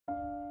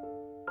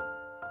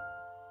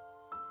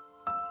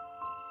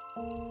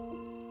多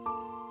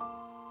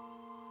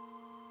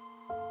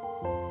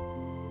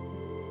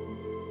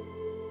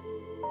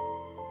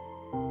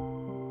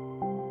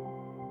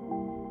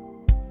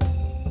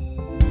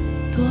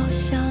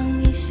想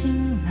你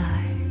醒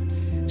来，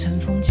晨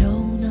风就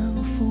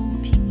能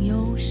抚平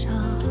忧伤；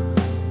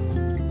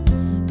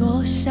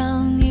多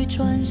想你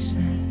转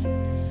身，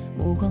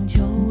目光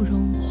就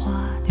融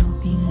化掉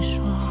冰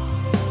霜；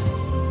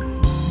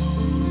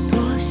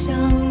多想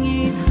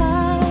一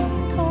抬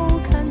头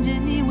看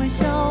见你微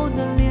笑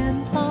的脸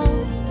庞；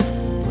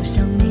多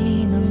想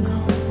你能够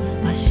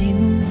把喜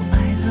怒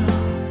哀乐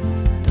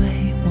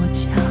对我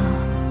讲；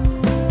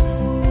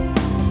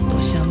多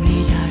想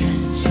一家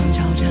人心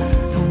朝着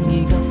同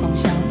一个方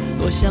向，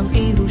多想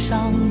一路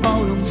上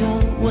包容着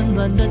温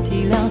暖的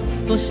体谅，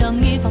多想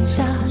一放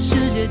下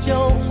世界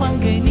就还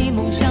给你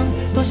梦想，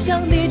多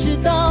想你知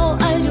道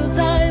爱就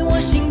在我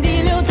心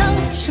底流淌。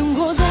生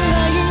活总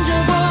该迎着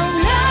光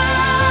亮，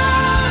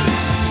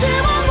失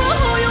望过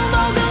后拥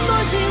抱更多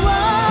希望，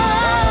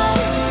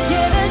夜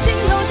的尽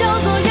头叫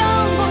做阳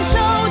光，手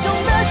中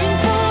的幸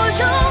福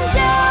终将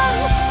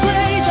会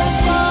绽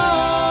放。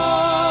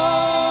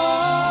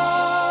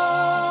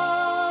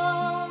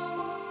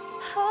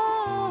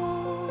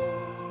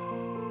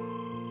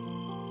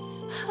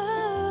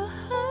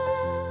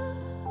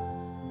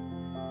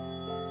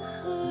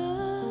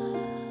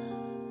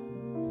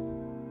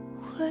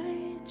会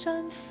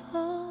绽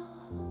放。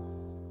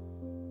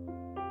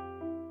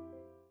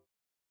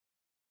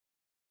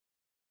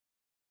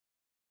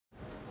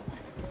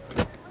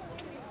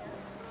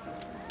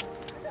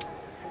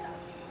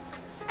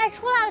哎，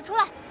出来了，出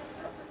来！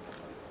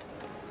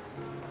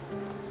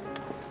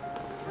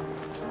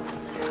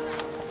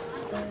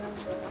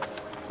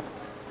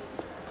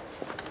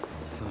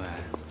思维，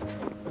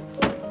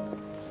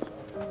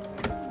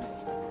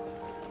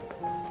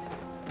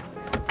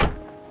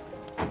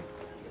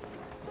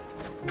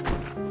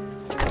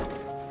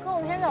哥，我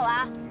们先走了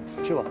啊。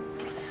去吧。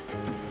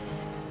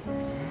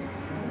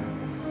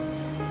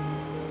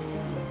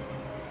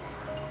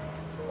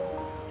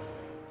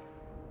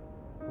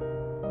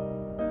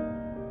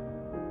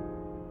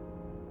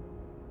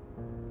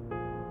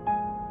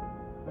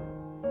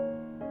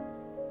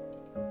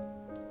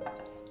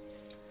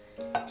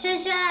轩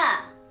轩，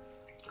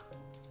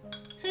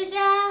轩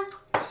轩，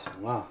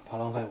行了，怕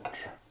浪费我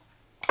吃。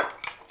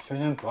轩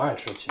轩不爱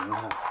吃芹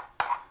菜，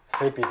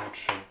非逼他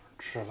吃，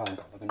吃饭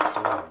搞得跟吃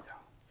药一样。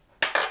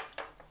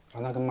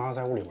让他跟妈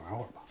在屋里玩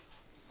会儿吧。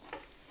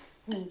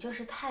你就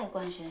是太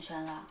惯轩轩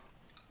了。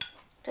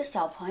这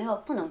小朋友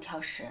不能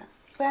挑食，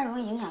不然容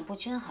易营养不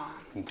均衡。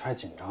你太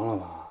紧张了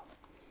吧？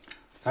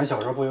咱小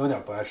时候不有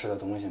点不爱吃的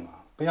东西吗？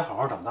不也好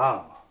好长大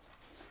了吗？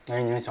那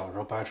一年小时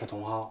候不爱吃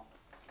茼蒿，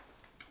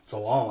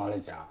总往我碗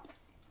里夹，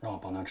让我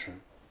帮他吃。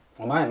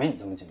我妈也没你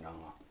这么紧张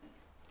啊。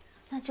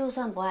那就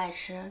算不爱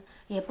吃，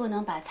也不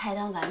能把菜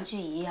当玩具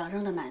一样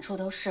扔得满处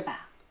都是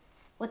吧？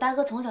我大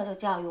哥从小就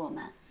教育我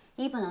们：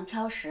一不能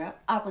挑食，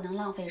二不能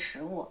浪费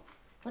食物。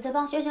我在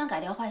帮轩轩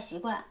改掉坏习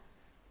惯。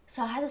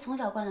小孩子从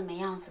小惯得没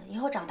样子，以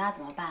后长大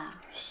怎么办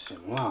啊？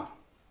行了，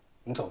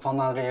你总放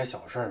大这些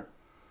小事儿，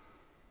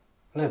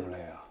累不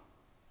累啊？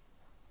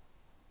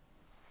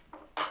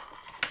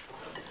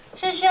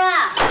轩轩，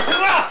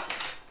行了，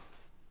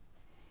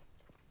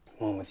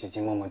磨磨唧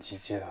唧，磨磨唧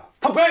唧的，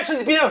他不爱吃，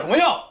你逼他有什么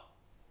用？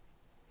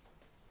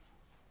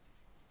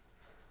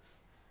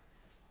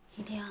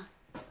一定啊！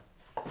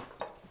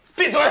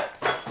闭嘴！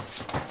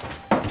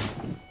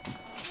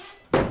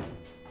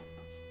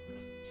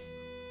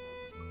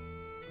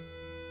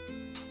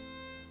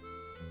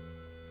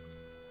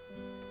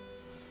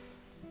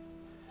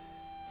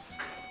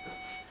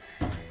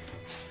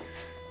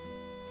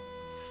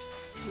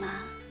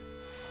妈，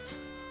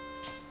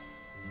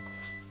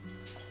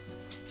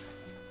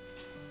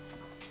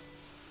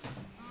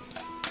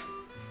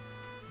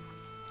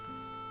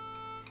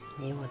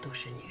你我都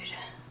是女人，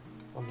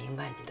我明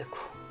白你的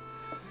苦，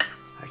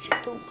而且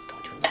动不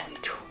动就闹一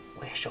出，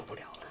我也受不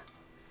了了。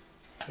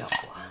要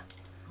不啊，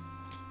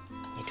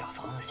你找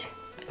房子去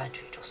搬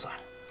出去就算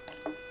了，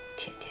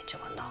天天这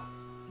么闹，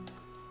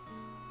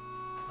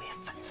我也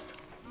烦死了。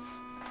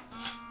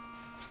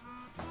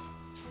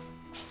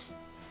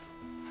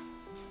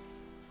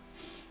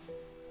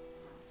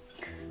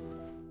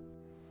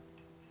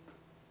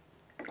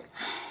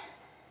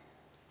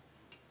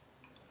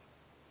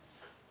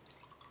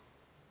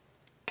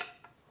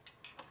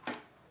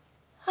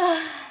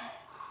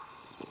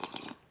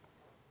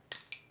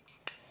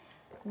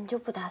你就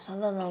不打算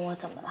问问我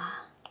怎么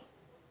啦？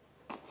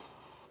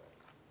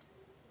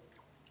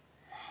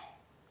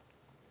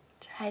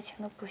这爱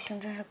情的不幸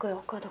真是各有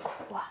各的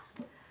苦啊！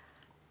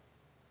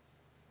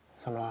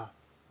怎么了？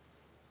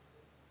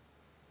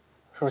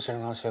是不是秦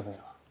成刚欺负你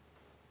了？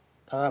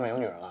他在外面有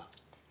女人了？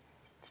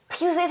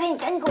皮皮肥肥，你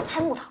赶紧给我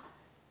拍木头！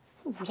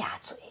乌鸦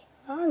嘴！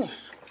啊你！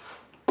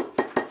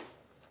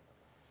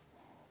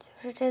就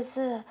是这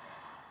次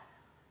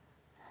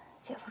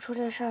姐夫出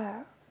这事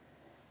儿，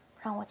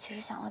让我其实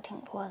想了挺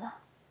多的。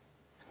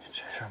你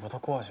这事儿不都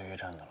过去一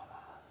阵子了吗？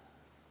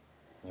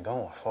你跟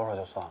我说说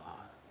就算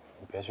了，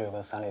你别去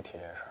跟三丽提这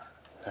事儿，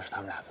那是他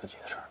们俩自己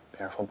的事儿，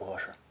别人说不合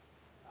适，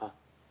啊。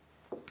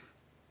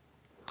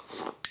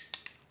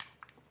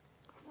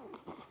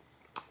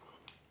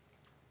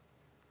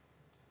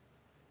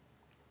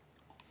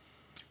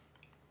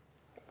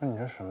不是你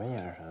这什么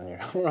眼神？你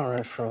让不让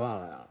人吃饭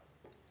了呀？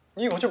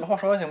你一口气把话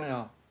说完行不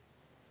行？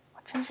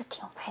我真是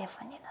挺佩服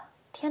你的，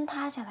天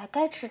塌下来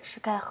该吃吃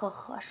该喝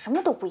喝，什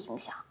么都不影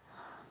响。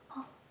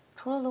啊，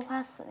除了芦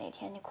花死那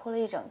天你哭了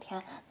一整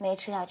天没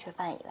吃下去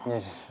饭以外，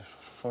你说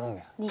重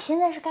点。你现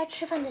在是该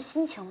吃饭的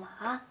心情吗？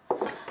啊，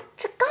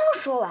这刚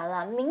说完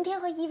了，明天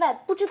和意外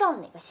不知道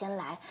哪个先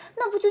来，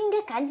那不就应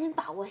该赶紧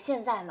把握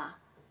现在吗？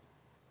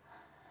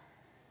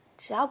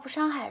只要不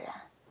伤害人。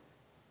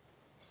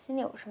心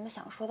里有什么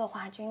想说的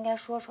话就应该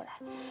说出来，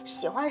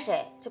喜欢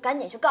谁就赶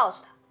紧去告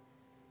诉他。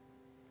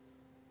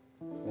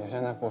你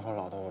现在不说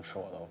老豆腐吃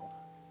我豆腐，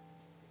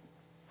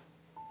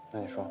那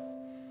你说，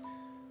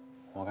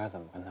我该怎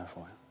么跟他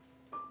说呀？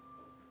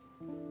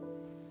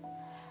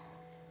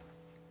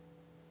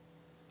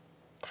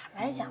坦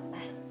白讲呗，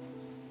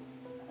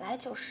本来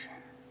就是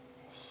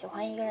喜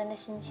欢一个人的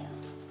心情，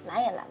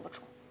拦也拦不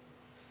住。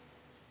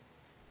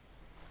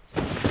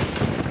吓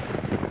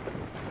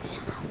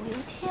我一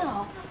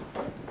跳！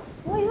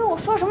我以为我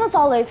说什么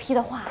遭雷劈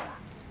的话了。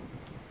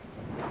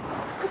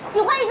我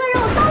喜欢一个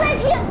人，我遭雷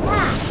劈也不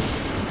怕。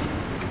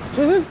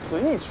这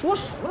嘴你说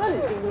什么呢？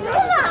你这别！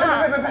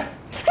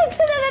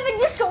你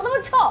这手那么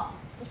臭，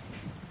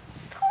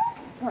臭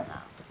死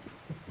了！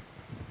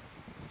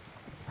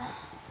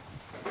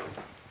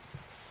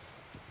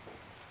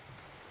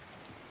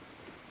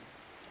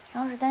你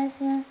要是担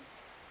心，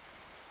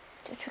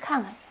就去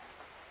看看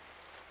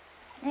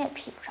人，人也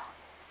劈不着你。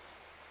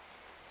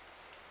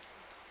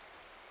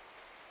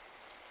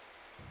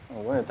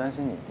我也担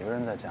心你一个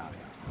人在家里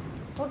啊。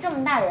都这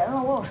么大人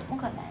了，我有什么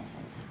可担心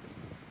的？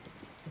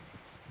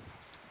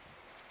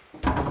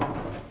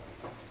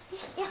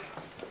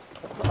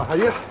哎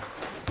呀！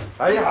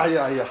这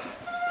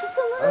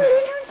怎么能淋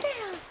成这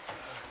样？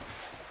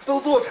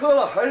都坐车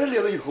了，还是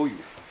淋了一口雨。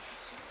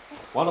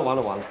完了！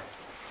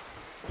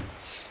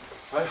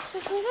哎呀，这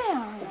成这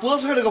样了，多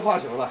碎了个发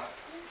型了。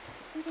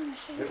你怎么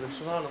是？你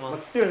吃饭了吗？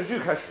电视剧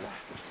开始了，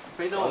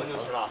没等我们就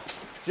吃了。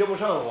接不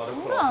上我的饿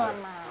顾老师。了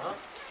吗？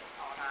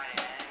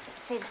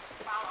这个。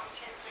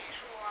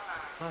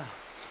哎，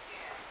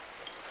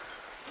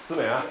思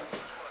美啊。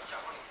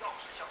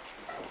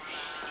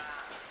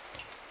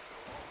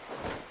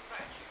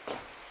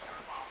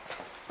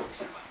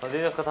老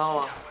弟，喝汤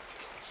吗？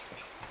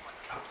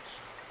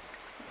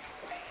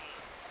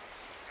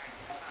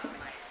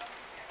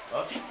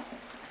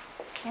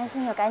担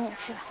心就赶紧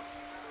去吧。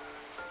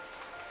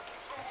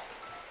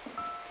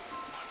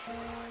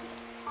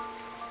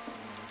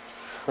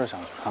是想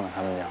去看看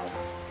他们娘俩，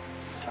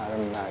下这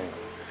么大雨，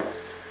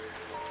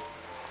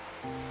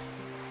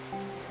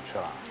去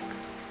了。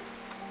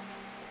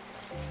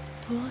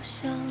多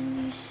想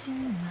你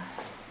醒来，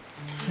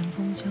相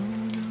逢就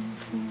能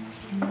抚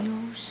平忧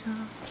伤。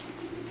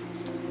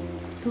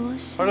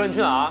二哥，你去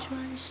哪儿？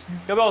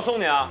要不要我送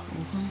你啊？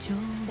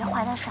别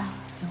坏他事儿了。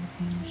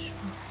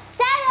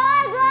加油，二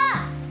哥！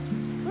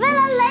为了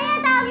雷也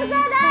打不散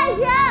的爱情。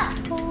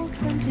我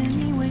看见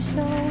你微笑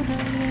的脸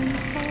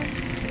庞，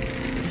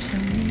多想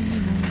你能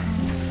够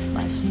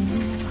把喜怒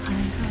哀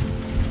乐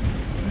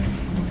为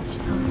我讲。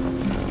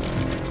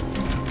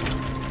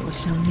多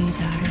想你家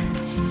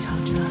人心朝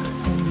着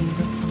同一个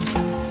方向，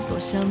多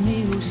想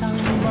你路上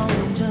包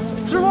容着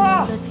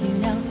我的体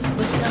谅，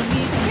多想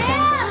你放下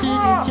世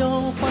界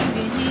就还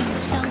给你梦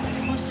想，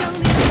多想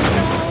你知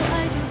道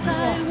爱就在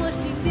我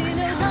心底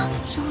流淌，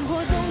生活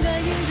总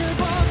该迎着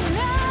光亮，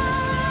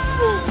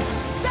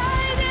再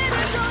跌跌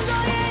撞撞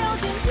也要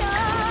坚强。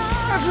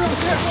那是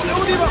有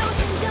地方。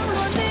心降落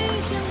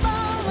你肩膀，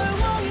而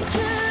我一直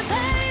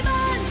陪伴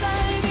在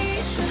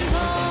你身旁。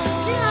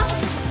你好，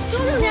多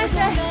少年前？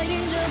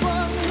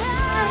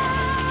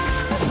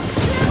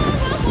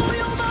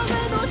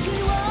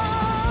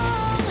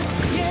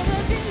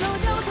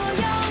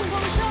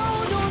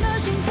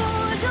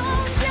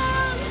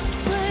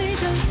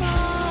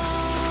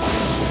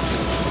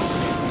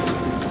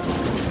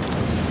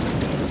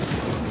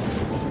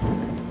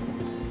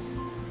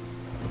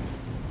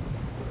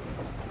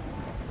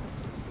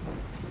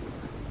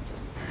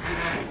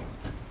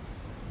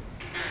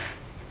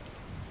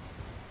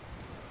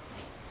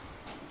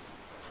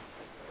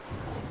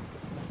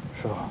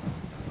师傅，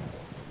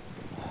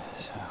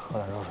先喝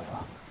点热水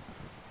吧。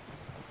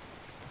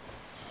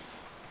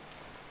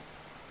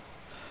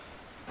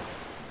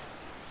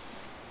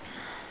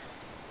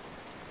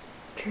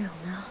志勇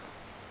呢？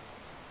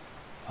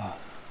啊，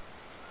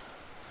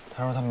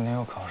他说他明天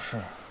有考试，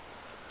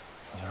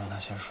我就让他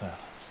先睡了。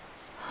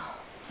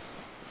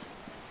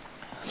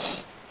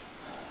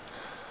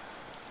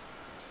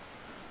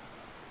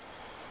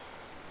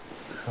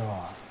师傅。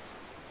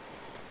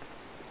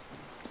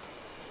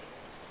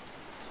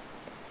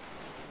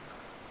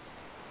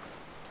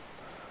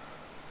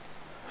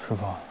师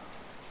傅，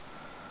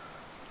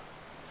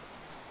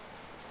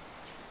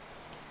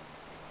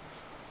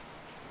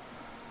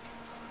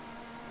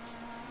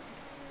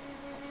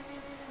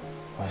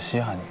稀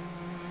罕你。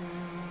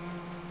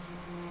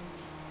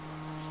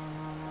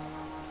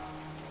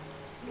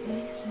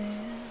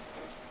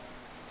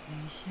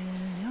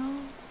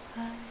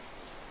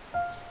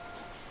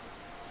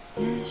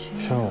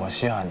是我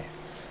稀罕你，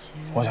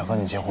我想和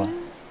你结婚。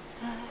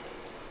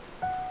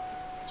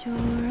旧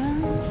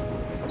人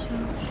就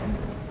是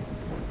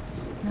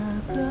那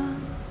个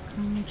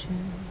更值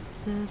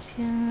得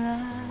偏爱。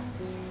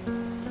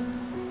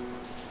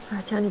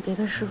二强，你别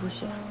跟师傅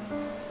学，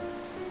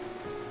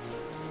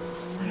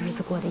把日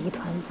子过得一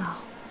团糟。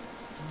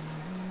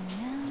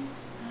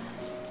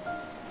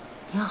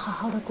你要好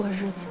好的过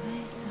日子，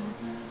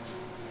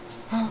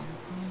啊！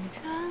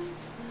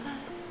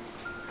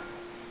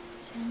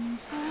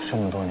这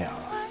么多年了，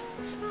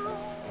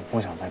我不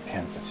想再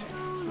骗自己。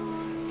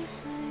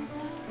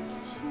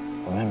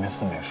我妹妹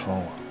四美说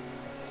过，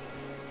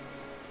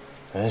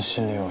人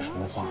心里有什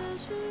么话，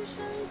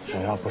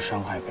只要不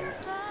伤害别人，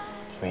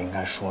就应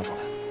该说出来。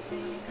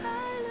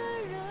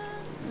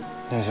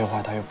那些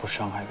话她又不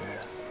伤害别人，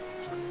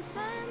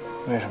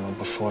为什么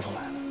不说出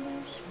来呢？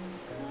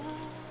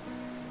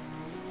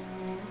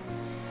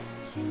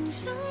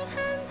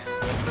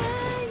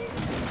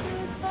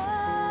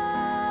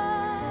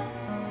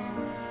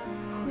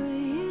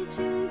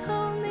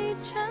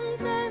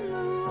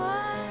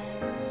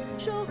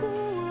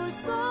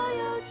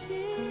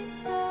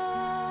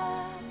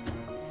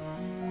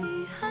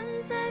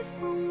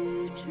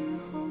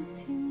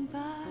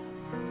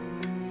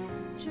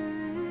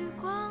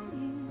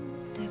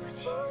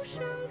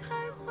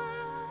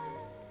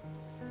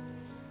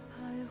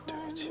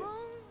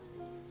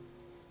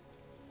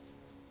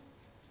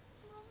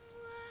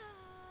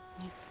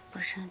不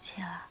生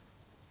气了？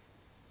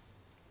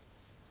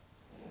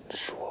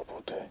是我不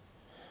对，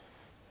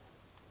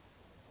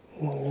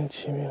莫名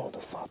其妙的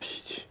发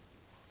脾气。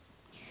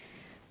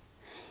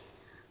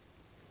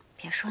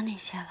别说那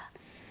些了，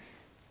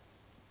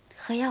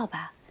喝药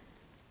吧，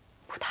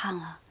不烫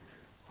了。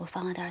我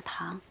放了点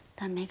糖，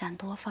但没敢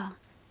多放，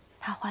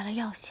怕坏了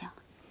药性。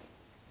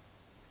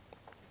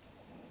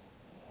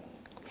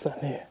三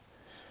丽，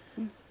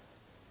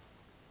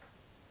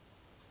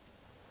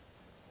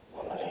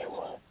我们离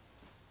婚，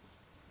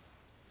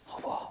好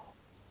不好？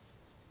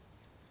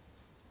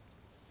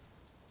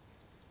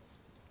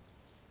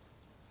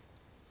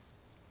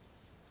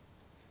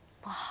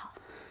不好。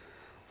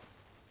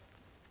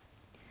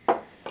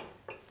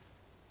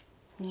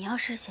你要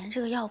是嫌这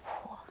个药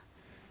苦，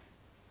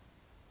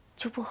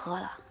就不喝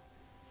了，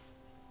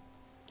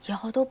以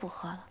后都不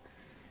喝了。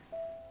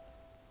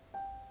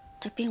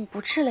这病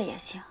不治了也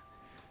行，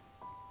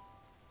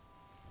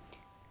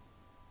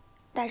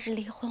但是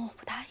离婚我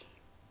不答应。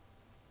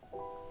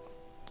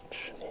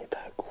是你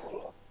太苦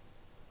了，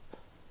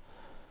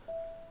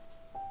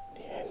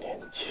你还年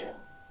轻。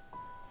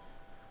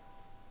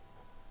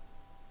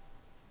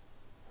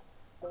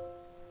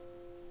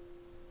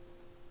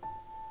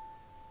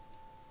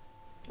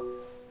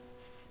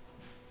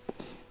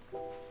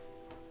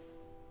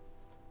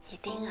一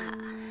定啊！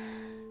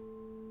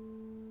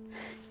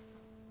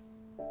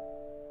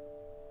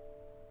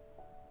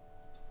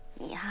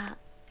你哈，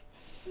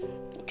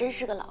你真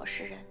是个老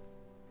实人。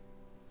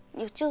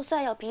你就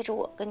算要逼着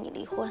我跟你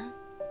离婚，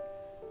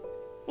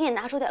你也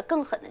拿出点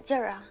更狠的劲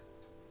儿啊！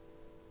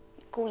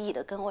你故意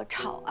的跟我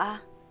吵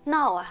啊、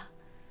闹啊，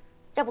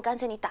要不干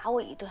脆你打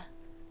我一顿，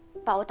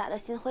把我打得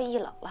心灰意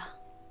冷了，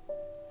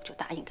我就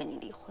答应跟你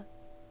离婚。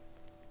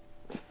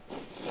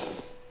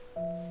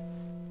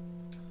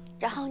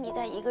然后你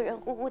再一个人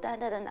孤孤单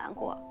单的难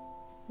过。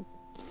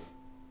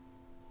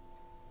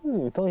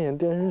你当演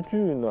电视剧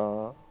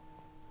呢？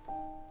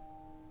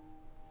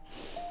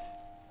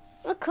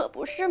那可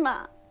不是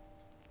嘛！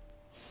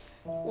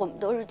我们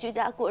都是居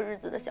家过日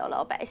子的小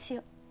老百姓，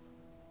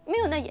没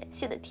有那演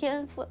戏的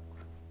天分。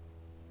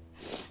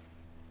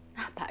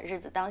把日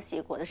子当戏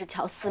过的是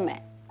乔四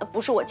美，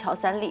不是我乔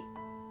三丽。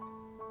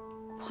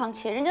况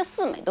且人家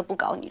四美都不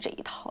搞你这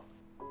一套。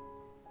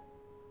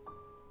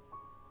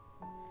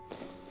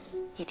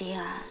一定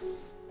啊，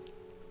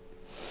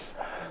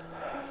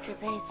这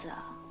辈子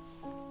啊，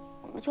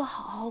我们就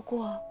好好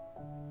过。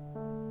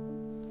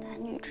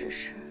男女之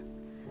事，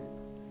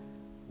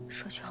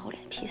说句厚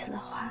脸皮子的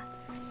话，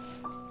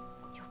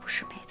又不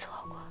是没做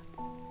过，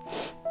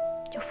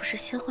又不是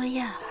新婚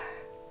燕尔，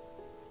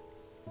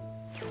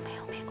有没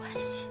有没关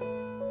系。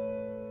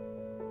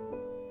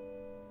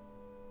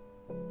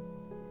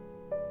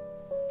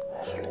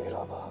还是离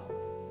了吧。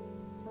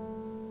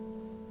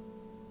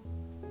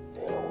离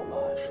了，我们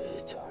还是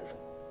一家人。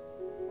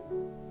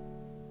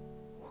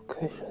我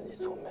可以认你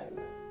做妹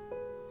妹。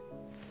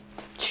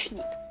去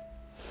你的！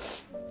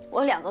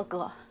我有2个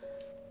哥，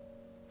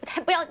我才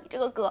不要你这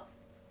个哥。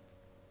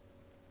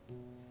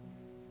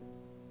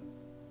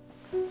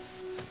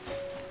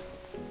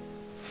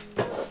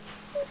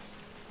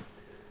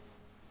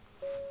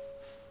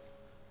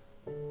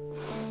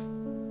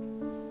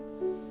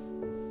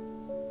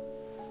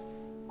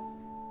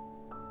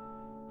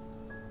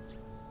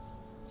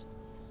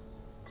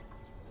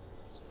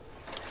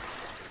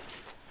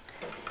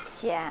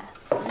姐，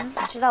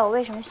你知道我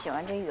为什么喜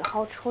欢这雨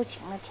后抽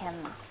晴的天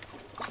吗？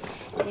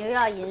你又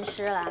要吟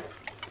诗了？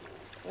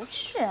不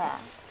是，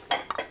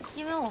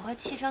因为我和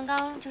戚成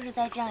刚就是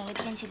在这样一个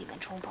天气里面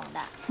重逢的。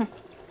哼。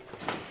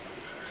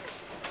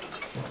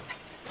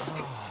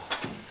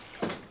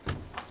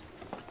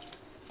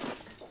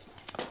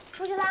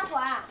出去拉活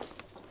啊！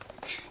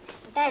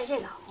你带着这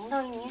个红豆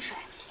薏米水，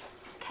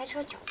开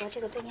车久坐这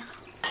个对你好。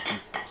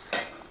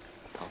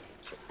好，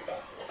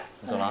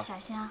你走了，小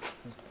心啊。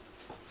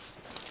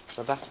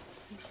拜拜。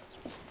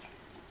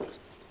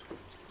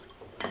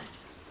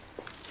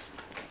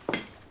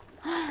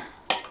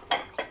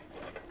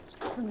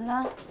怎么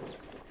了？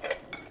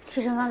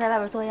戚成刚在外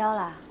边作妖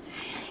了？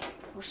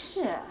不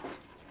是，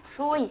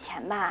说我以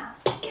前吧，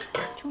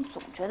就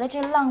总觉得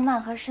这浪漫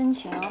和深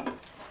情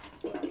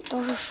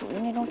都是属于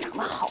那种长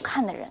得好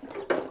看的人的。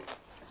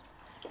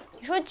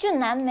你说俊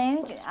男美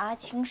女啊，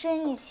情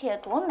深意切，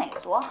多美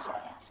多好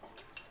呀！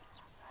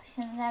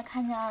现在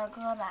看见二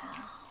哥吧，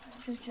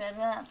我就觉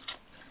得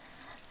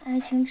爱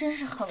情真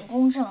是很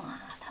公正啊，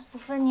它不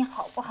分你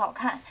好不好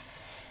看，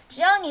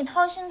只要你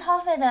掏心掏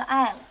肺的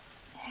爱了，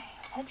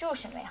它就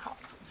是美好的。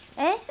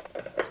哎，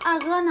二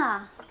哥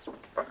呢？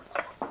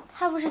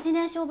他不是今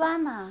天休班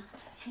吗？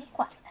谁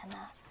管他呢？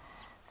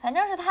反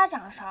正是他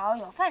掌勺，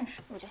有饭吃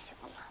不就行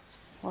了吗？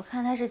我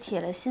看他是铁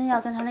了心要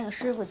跟他那个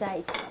师傅在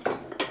一起了。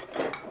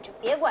你就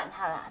别管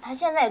他了，他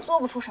现在也做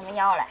不出什么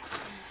妖来。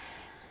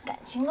感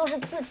情都是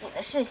自己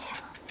的事情。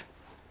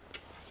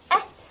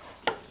哎，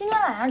今天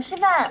晚上吃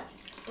饭，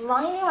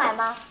王一丁来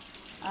吗？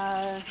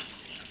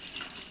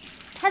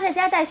他在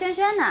家带轩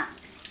轩呢。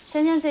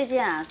轩轩最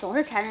近啊，总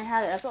是缠着他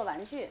给他做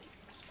玩具。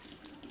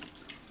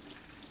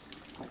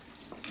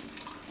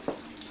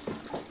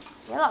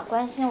别老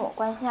关心我，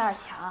关心二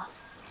强。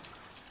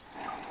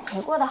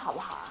你过得好不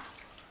好啊？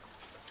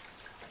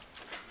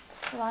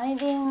王一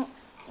丁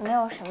没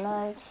有什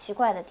么奇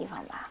怪的地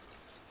方吧？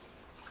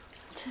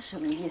这什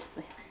么意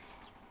思呀？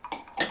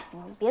你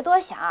别多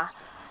想啊，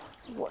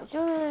我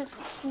就是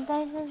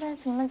担心他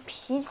什么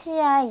脾气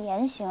啊、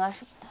言行啊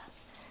什么的。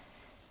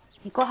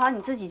你过好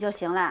你自己就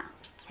行了，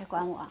别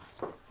管我。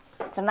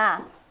怎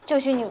么，就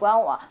许你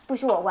管我，不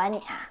许我管你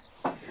啊？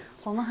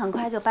我们很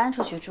快就搬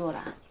出去住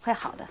了，会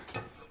好的。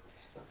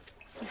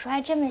你说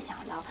还真没想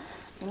到，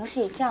你们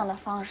是以这样的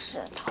方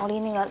式逃离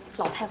那个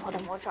老太婆的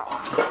魔爪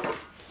啊！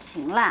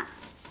行了，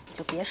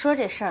就别说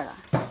这事儿了。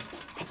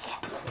而且，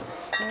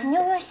你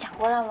有没有想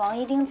过让王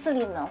一丁自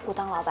立门户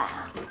当老板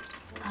啊？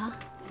啊？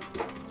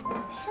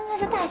现在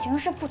这大形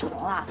势不同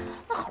了，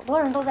那好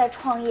多人都在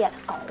创业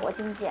搞活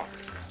经济。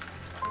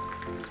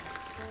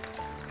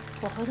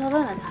我回头问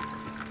问他。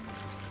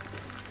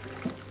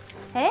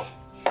哎，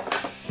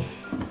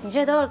你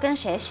这都是跟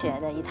谁学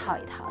的？一套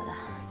一套的，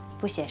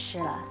不写诗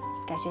了，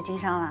改学经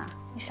商了？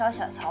你少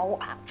小瞧我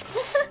啊！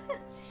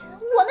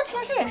我那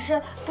平时也是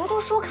读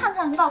读书、看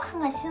看报、看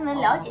看新闻，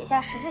了解一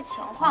下时事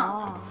情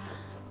况。哦。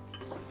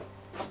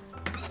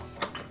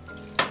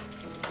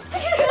我就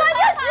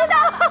知道。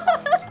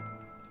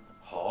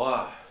好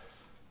啊，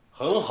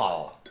很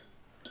好啊！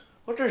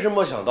我真是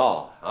没想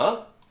到啊，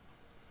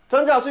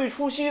咱家最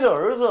出息的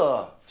儿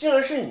子竟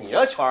然是你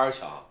啊，乔二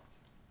强！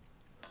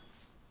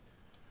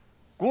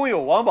古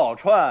有王宝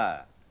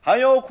钏，还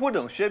要苦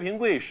等薛平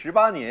贵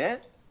18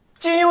年，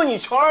今有你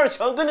乔二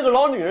强跟那个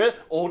老女人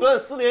藕断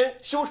丝连，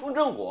修成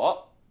正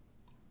果，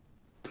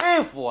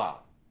佩服啊，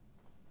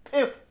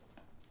佩服！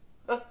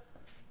啊，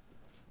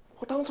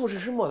我当初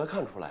是没得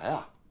看出来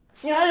啊，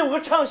你还有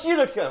个唱戏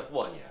的天赋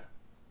啊你！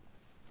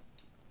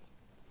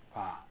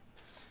爸，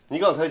你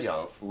刚才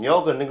讲你要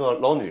跟那个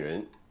老女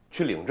人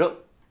去领证，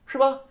是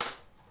吧？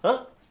啊？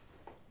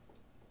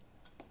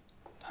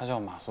她叫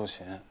马素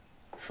琴，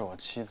是我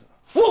妻子。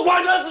我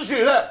管这事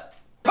情，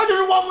她就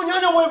是王母娘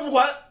娘，我也不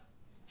管。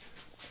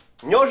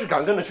你要是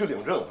敢跟她去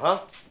领证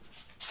啊，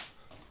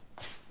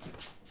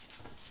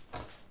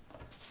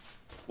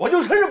我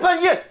就趁着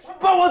半夜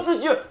把我自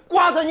己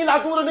挂在你俩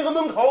住的那个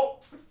门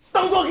口，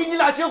当做给你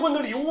俩结婚的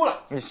礼物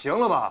了。你行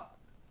了吧？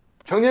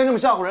成天这么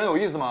吓唬人有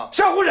意思吗？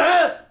吓唬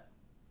人！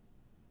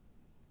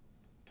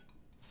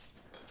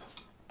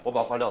我把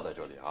话撂在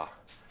这里啊，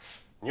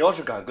你要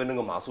是敢跟那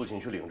个马素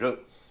琴去领证，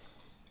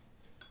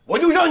我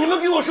就让你们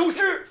给我收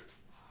尸！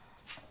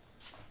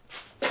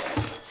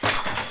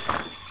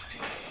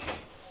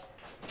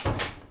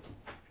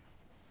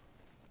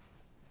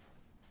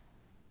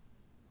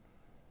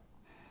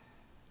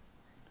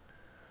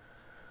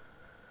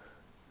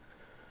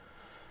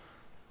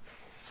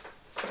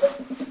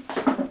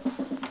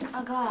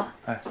二哥，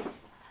哎，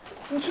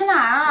你去哪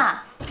儿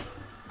啊？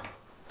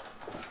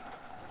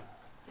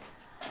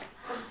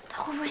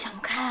他会不会想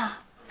不开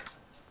啊？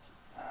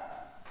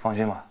放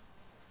心吧，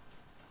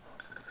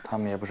他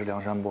们也不是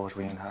梁山伯、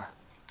祝英台，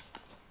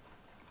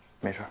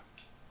没事，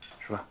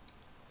是吧？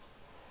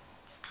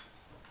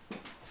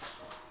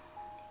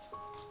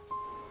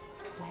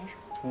来一首，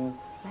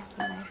来，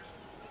我来一首。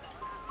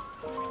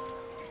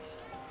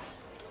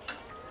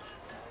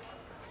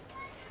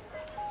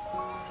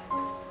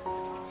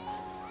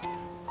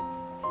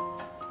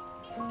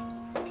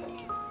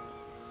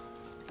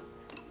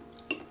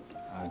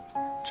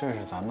这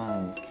是咱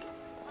们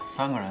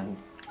3个人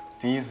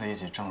第一次一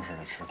起正式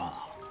的吃饭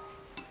啊。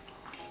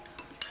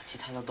其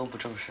他的都不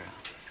正式啊。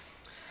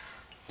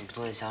你不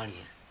都在家里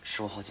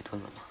吃过好几顿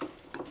了吗？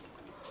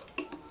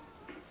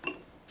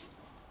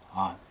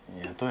啊，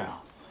也对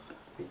啊。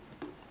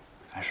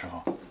哎，师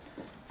傅，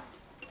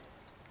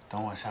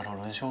等我下周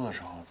轮休的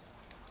时候，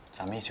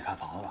咱们一起看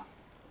房子吧。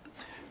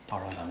到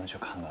时候咱们去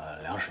看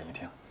个2室1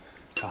厅，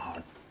正好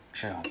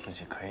这样自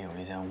己可以有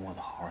一间屋子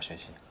好好学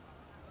习。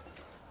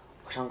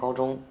我上高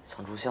中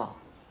想住校，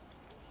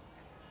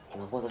你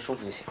们过得舒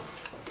服就行。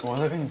我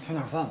再给你添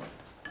点饭吧。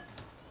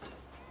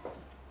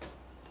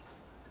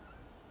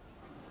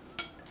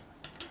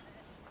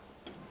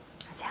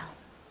阿强，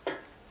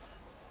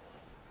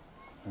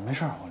没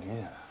事儿，我理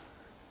解。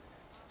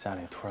家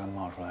里突然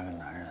冒出来个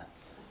男人，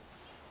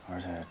而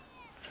且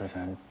之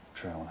前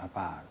志勇他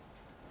爸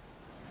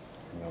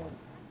有……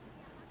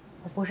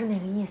我不是那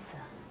个意思。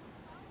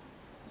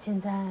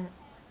现在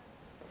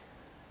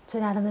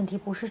最大的问题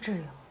不是志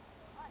勇，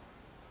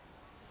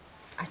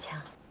二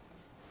强。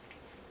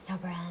要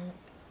不然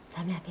咱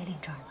们俩别领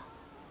证了，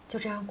就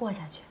这样过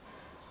下去。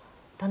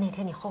等哪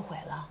天你后悔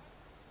了，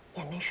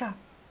也没事儿，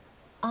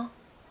啊？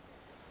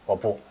我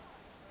不。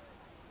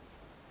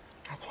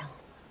二强，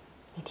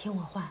你听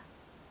我话，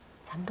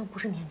咱们都不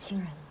是年轻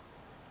人了。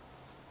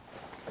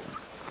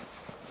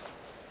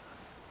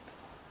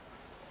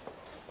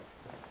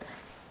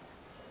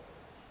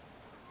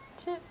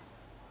这，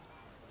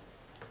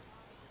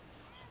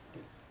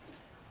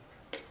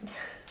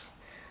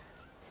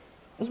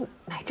你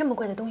买这么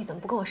贵的东西，怎么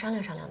不跟我商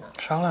量商量呢？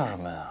商量什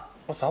么呀？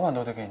我早晚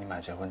都得给你买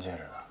结婚戒指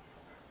的，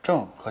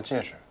证和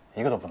戒指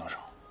一个都不能少。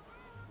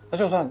那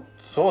就算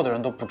所有的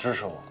人都不支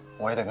持我，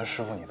我也得跟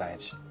师傅你在一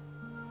起。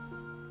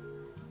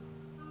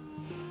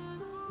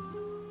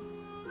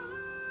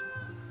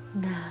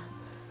那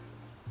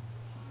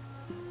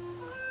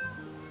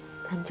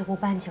咱们就不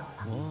搬酒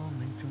了，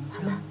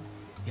好吗？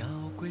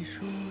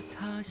师傅，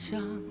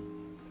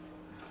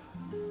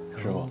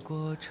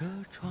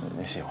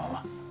你喜欢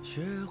吗？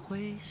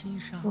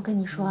我跟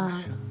你说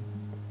啊，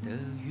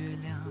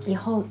以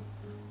后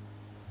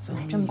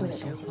买这么贵的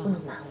东西不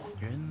能瞒我。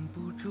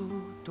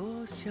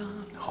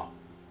好。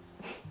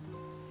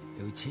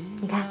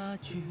你看，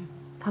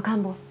好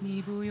看不？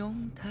你不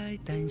用太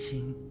担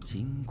心，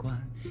尽管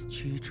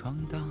去闯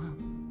荡。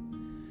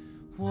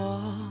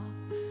我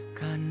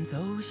敢走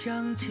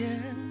向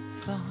前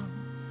方，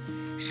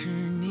是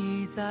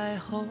你在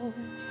后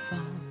方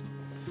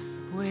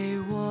为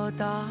我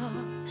打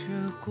着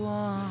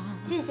光。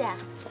谢谢。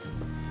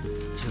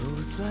就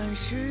算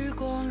时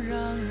光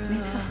让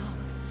人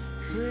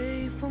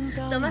随风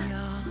荡漾，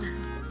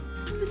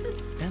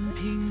但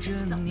凭着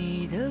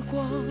你的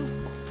光，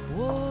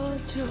我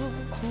就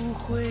不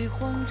会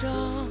慌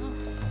张。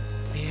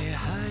别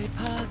害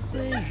怕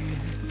岁月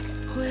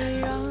会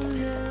让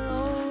人偶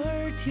尔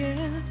天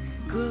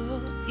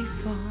各一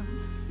方，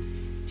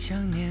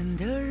想念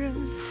的人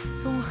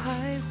总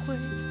还会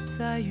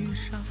再遇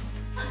上。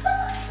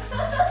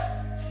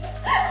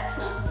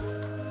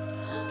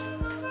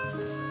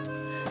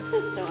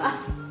什么？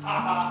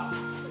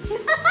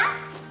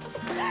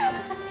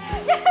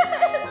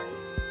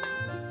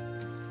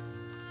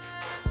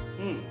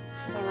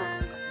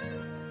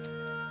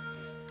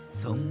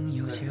总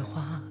有些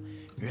话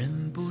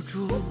忍不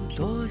住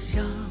多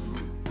想，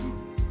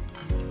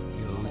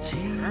尤其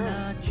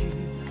那句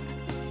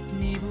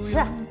你不用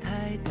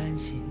太担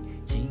心，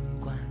尽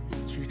管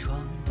去闯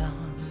荡。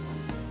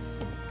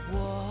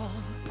我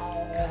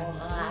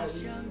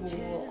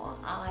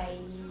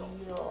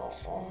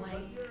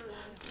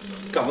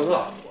干么事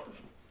啊？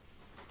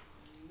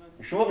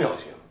你什么表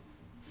情？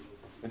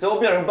你在我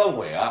边上扮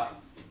鬼啊？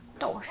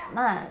抖什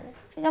么？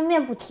这叫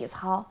面部体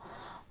操。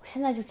我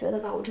现在就觉得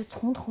吧，我这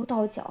从头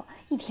到脚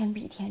一天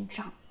比一天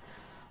胀，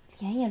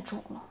脸也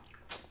肿了。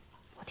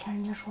我听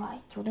人家说啊，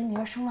有的女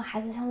人生了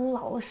孩子像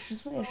老了10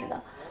岁似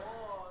的，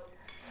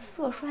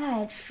色衰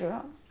爱弛，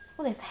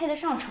我得配得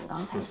上陈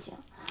刚才行。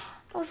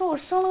到时候我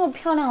生了个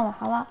漂亮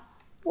娃娃，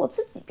我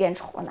自己变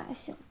丑了哪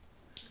行？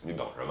你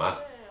等什么？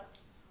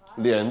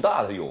脸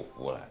大的有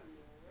福了。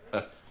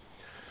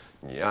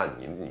你呀，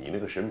你那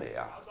个审美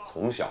啊，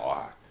从小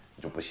啊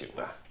就不行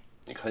啊。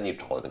你看你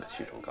找的那个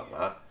气程干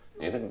嘛？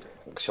你那个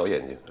小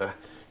眼睛，哎，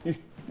你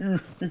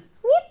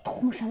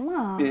懂什么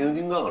啊？变形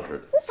金刚似的。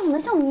你怎么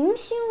能像明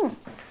星？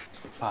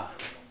爸，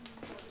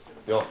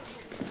哟，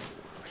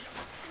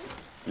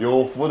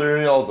有福的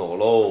人要走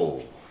喽。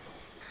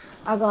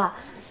二哥，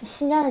你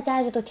新家的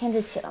家具都添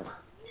置齐了吗？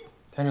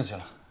添置齐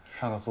了，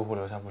上个租户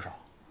留下不少。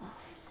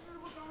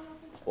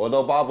我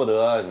倒巴不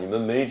得你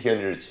们没添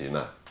置齐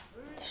呢。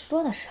这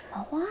说的什么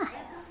话呀？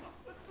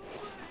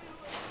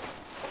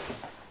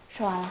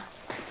吃完了。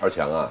二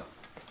强啊，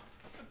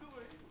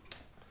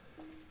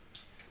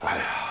哎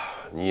呀，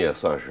你也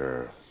算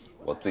是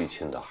我最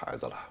亲的孩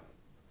子了，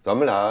咱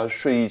们俩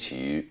睡一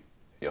起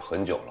也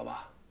很久了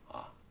吧？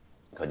啊，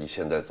你看你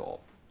现在走，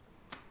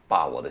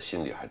爸我的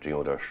心里还真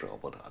有点舍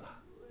不得呢。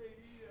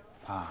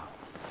爸，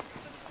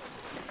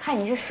看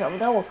你是舍不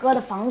得我哥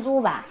的房租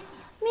吧？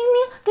明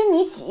明跟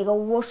你挤一个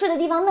屋，睡的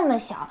地方那么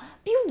小，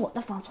比我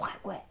的房租还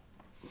贵。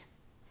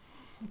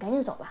你赶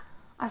紧走吧，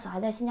二嫂还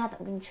在新家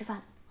等着你吃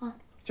饭呢啊！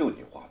就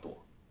你话多，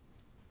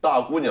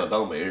大姑娘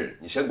当媒人，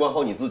你先管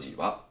好你自己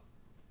吧。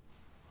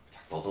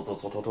走，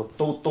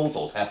都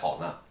走才好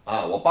呢！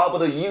啊，我巴不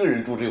得一个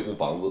人住这户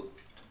房子，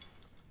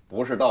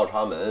不是倒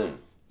插门，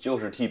就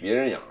是替别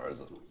人养儿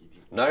子。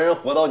男人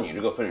活到你这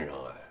个份上，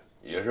哎，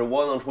也是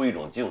窝囊出一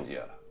种境界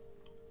了。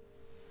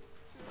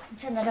你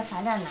正在这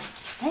烦着呢，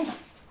赶紧走，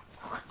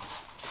快！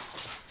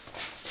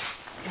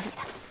别理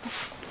他，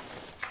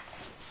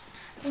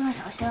路上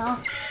小心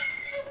啊！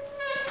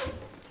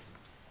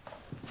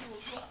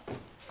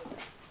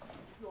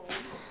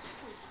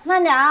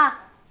慢点啊！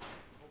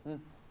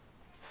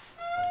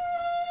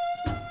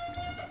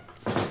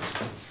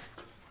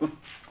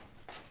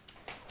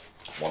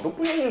我都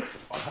不愿意说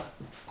他。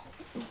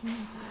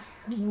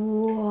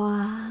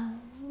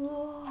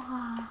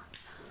哇！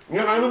你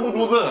还能不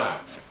出分来？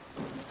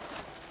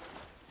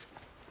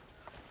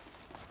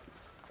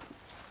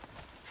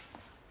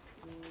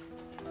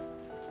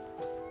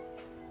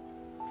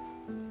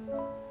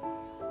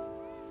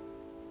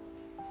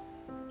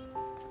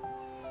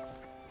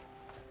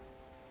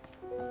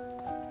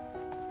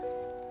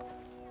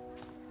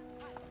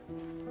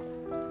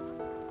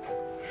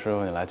师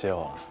傅，你来接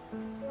我了。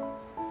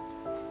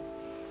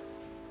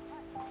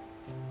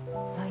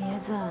老爷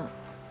子，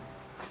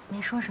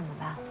没说什么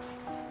吧？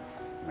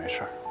没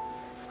事儿，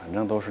反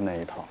正都是那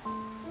一套。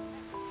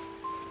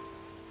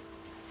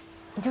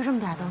你就这么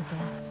点东西？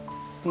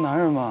男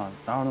人嘛，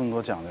哪有那么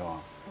多讲究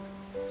啊？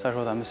再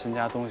说咱们新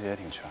家东西也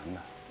挺全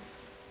的。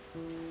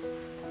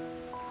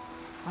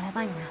我来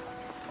帮你拿。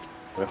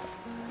不用，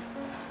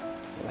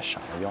我再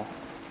闪个腰。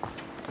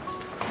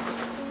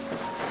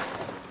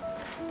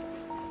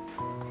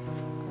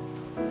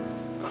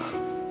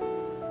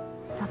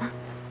走吧。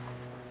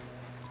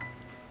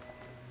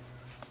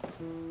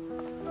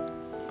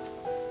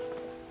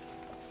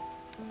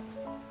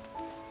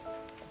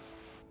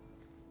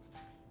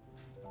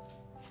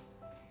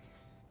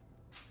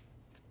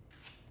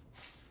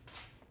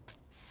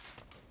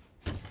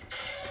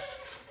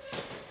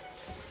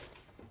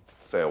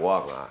再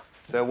忘啊，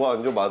再忘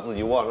你就把自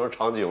己忘成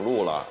长颈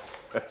鹿了。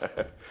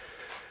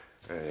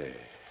哎，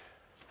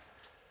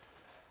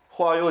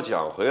话又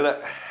讲回来，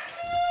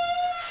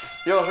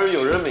要是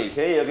有人每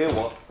天也给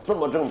我这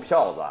么挣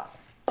票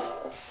子，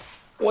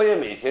我也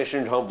每天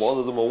伸长脖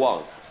子这么望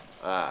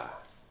着，哎，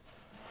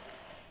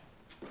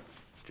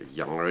这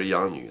养儿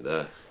养女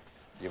的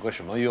有个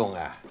什么用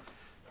啊？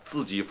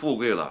自己富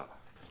贵了，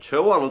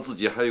全忘了自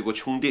己还有个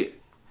穷爹。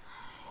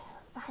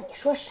爸，你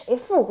说谁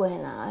富贵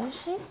呢？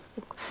谁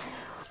富贵？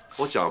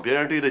我讲别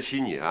人对得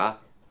起你啊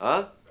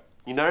啊！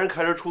你男人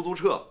开着出租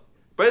车，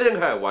白天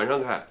开晚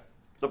上开，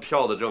那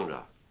票子挣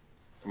着，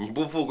你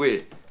不富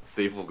贵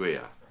谁富贵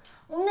呀？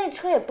我们那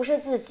车也不是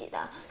自己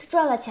的，这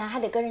赚了钱还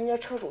得跟人家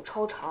车主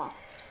抽成，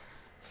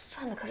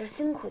赚的可是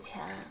辛苦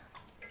钱。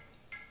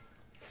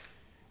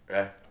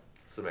哎，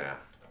四美，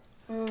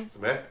四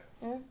美，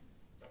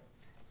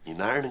你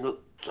男人那个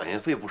转业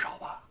费不少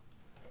吧？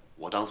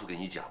我当初给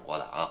你讲过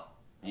的啊，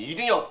你一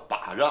定要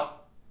把着，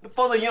那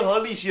放在银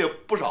行利息也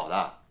不少的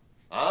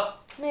啊。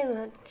那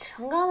个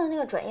程刚的那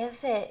个转业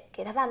费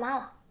给他爸妈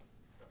了。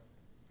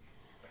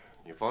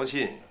你放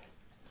心，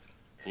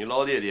你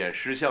老爹爹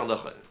识相的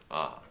很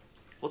啊，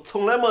我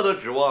从来没得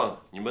指望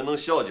你们能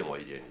孝敬我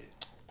一点点。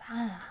爸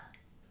啊，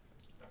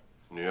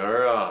女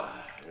儿啊，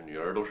女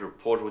儿都是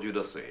泼出去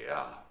的水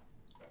呀。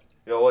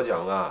要我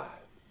讲啊，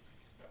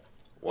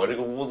我这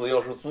个屋子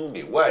要是租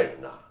给外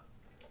人呐，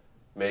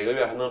每个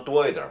月还能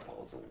多一点房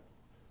租。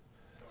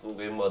租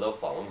给没得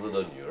房子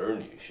的女儿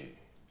女婿，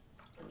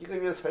一个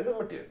月才那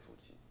么点租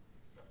金。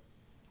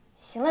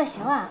行了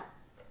行了，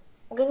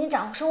我给你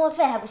涨生活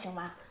费还不行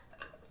吗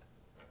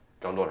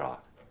涨多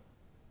少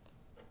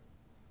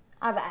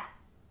？200，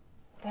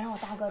别让我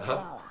大哥知道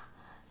了，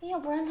要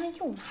不然他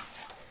又骂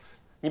我。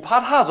你怕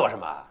他做什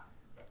么？啊，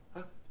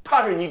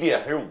他是你爹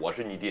还是我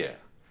是你爹？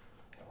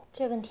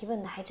这问题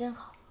问的还真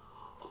好。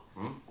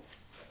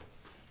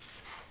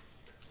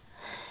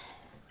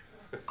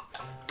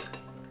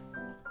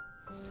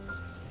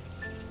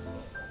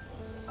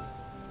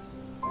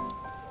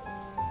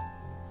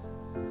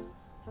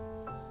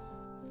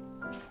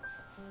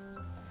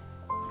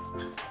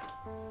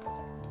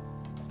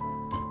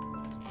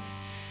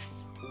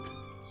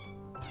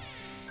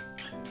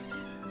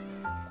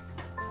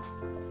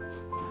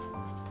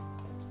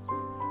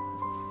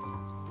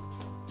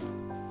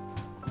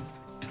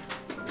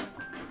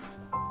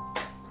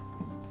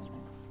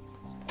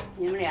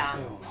你们俩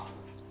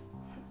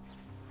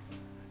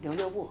留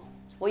留步，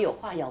我有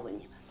话要问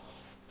你们。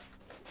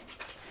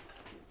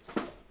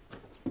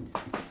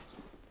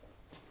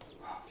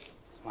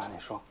妈，你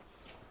说。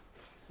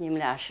你们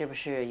俩是不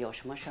是有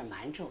什么事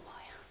瞒着我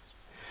呀？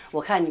我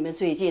看你们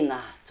最近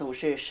呢，总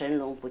是神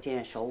龙不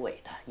见首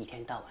尾的，一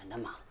天到晚的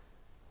忙。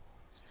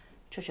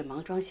这是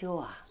忙装修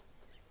啊，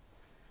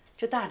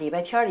这大礼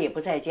拜天儿也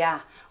不在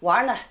家，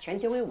娃呢全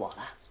丢给我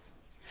了。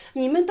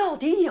你们到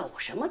底有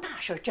什么大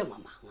事这么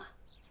忙啊？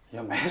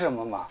也没什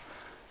么嘛，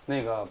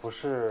那个不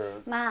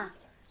是妈，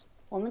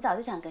我们早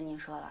就想跟您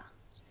说了，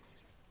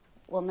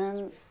我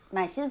们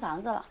买新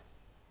房子了。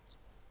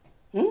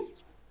嗯？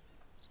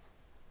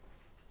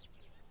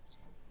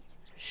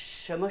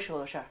什么时候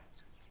的事儿？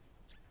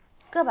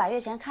个把月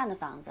前看的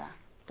房子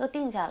都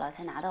定下了，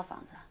才拿到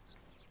房子。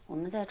我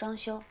们在装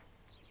修，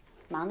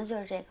忙的就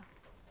是这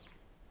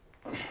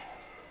个。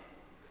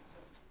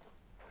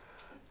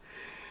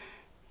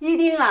一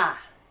丁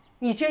啊，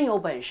你真有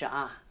本事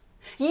啊！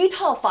一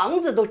套房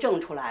子都挣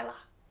出来了，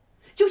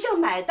就像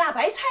买大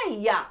白菜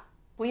一样，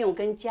不用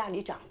跟家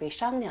里长辈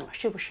商量了，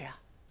是不是啊？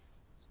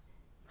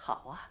好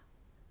啊，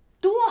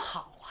多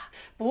好啊！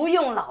不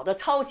用老的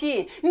操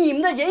心，你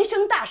们的人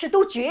生大事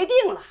都决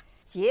定了，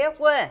结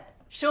婚、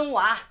生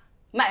娃、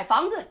买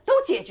房子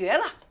都解决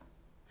了。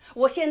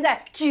我现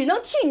在只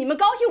能替你们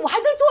高兴，我还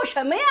能做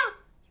什么呀？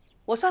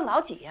我算老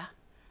几呀？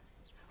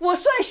我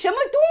算什么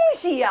东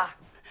西呀？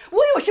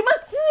我有什么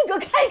资格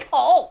开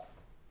口？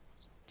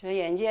这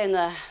眼见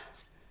呢，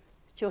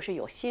就是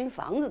有新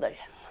房子的人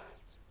了，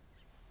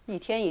一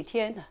天一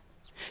天的，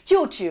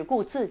就只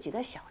顾自己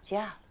的小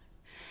家了。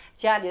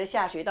家里的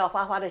下水道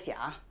哗哗的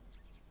响，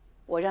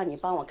我让你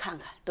帮我看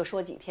看，都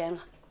说几天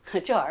了。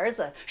这儿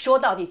子说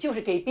到底就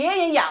是给别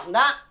人养的。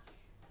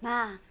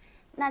妈，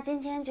那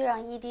今天就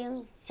让一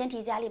丁先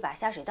替家里把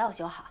下水道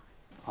修好。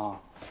啊，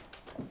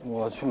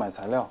我去买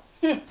材料。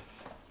哼，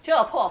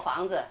这破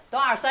房子都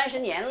20、30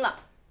年了，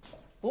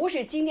不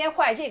是今天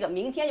坏这个，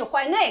明天就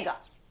坏那个。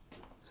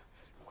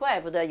怪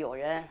不得有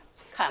人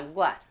看不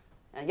惯，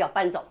要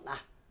搬走呢。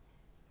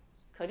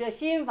可这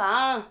新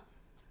房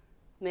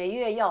每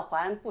月要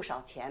还不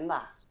少钱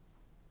吧？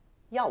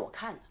要我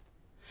看呢，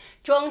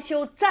装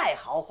修再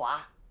豪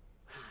华，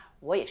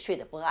我也睡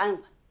得不安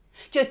稳。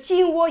这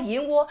金窝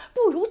银窝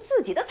不如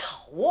自己的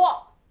草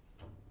窝。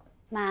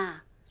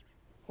妈，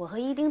我和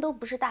一丁都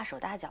不是大手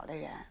大脚的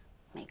人，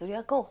每个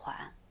月够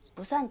还，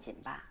不算紧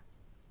吧？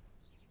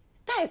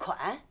贷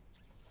款，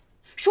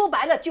说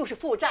白了就是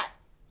负债，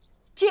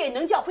这也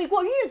能叫会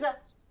过日子？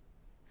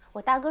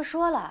我大哥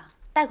说了，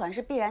贷款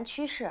是必然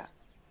趋势，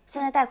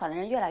现在贷款的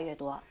人越来越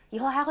多，以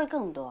后还会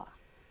更多。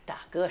大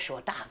哥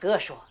说，大哥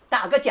说，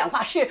大哥讲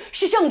话是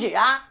圣旨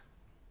啊！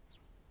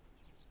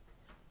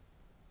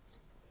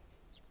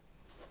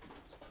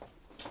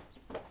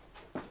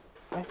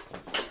哎，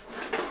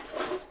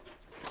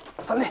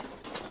三丽，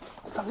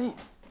三丽，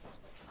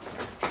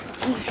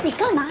你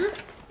干嘛？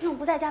那我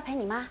不在家陪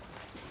你妈？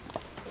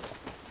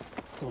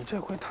你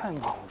这回太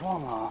莽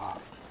撞了，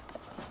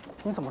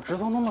你怎么直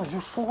腾那么就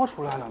说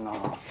出来了呢？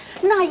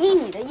那依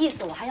你的意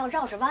思，我还要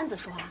绕着弯子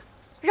说啊？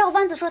绕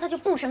弯子说他就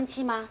不生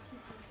气吗？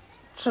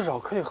至少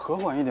可以和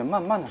缓一点，慢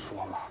慢的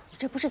说嘛。你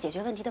这不是解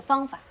决问题的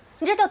方法，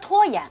你这叫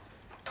拖延，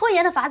拖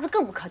延的法子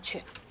更不可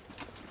取。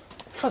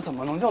这怎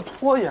么能叫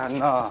拖延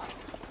呢？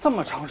这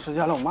么长时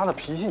间了，我妈的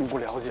脾气你不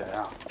了解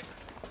呀？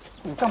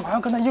你干嘛要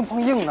跟她硬碰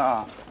硬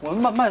呢？我们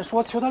慢慢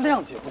说，求她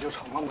谅解不就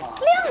成了吗？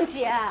谅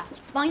解，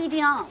王一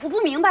丁，我不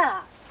明白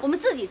了。我们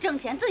自己挣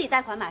钱，自己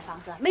贷款买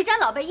房子，没沾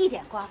老辈一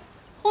点光。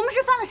我们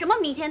是犯了什么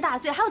弥天大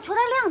罪，还要求他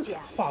谅解？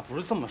话不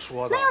是这么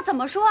说的。那要怎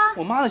么说啊？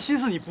我妈的心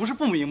思你不是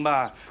不明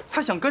白，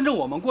她想跟着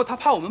我们过，她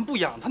怕我们不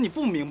养她，你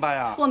不明白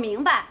呀？我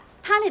明白，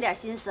她那点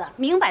心思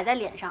明摆在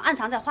脸上，暗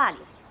藏在话里。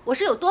我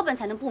是有多笨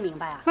才能不明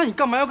白啊？那你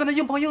干嘛要跟她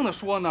硬碰硬的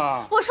说呢？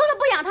我说了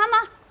不养她吗？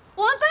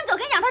我们搬走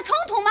跟养她冲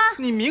突吗？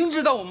你明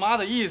知道我妈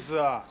的意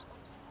思。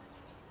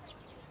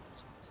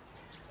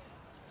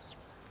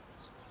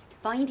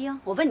王一丁，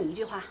我问你一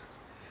句话，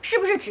是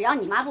不是只要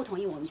你妈不同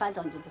意我们搬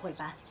走，你就不会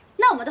搬？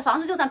那我们的房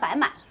子就算白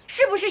买，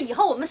是不是以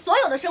后我们所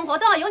有的生活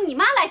都要由你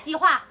妈来计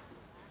划？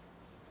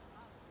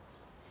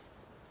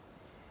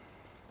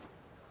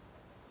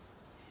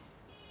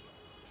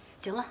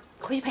行了，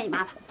回去陪你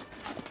妈吧。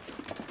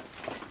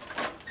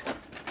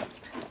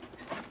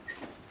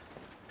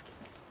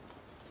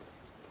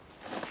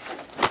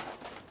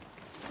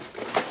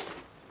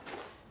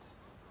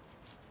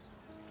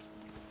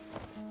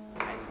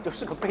就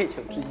是个背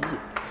景之一。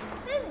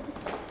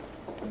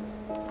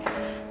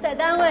在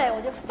单位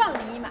我就放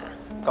你一马。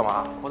干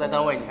嘛？不在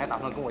单位你还打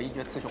算跟我一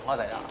决雌雄了，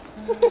在这？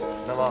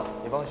那么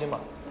你放心吧，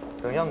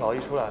等样稿一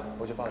出来，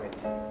我就发给你。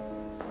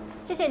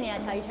谢谢你啊，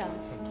乔一成。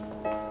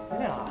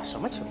哎呀，什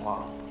么情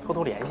况？偷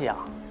偷联系啊？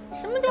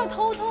什么叫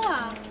偷偷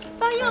啊？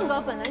发样稿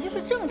本来就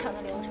是正常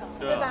的流程，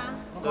对吧？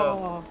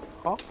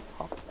好。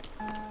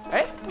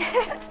哎，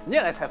你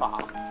也来采访啊？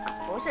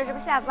不是，这不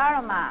下班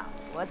了吗？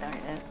我等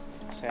人。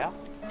谁啊？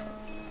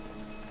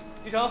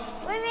一成，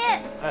魏民。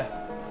哎，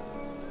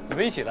你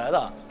们一起来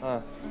的？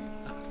嗯。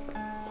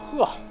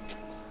呵，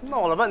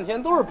闹了半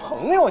天都是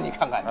朋友，你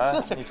看看，哎，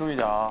你注意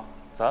点啊，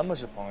咱们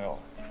是朋友，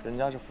人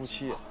家是夫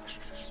妻。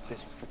对，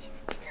夫妻。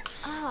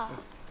哦，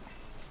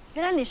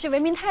原来你是维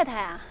民太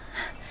太啊！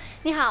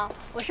你好，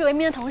我是维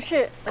民的同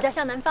事，我叫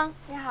向南方。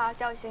你好，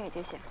叫我星宇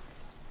就行。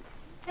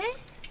哎，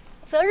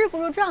择日不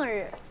如撞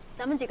日，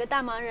咱们几个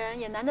大忙人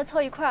也难得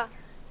凑一块儿，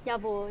要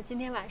不今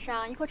天晚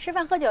上一块吃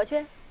饭喝酒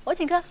去？我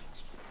请客。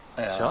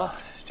哎呀，行，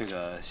这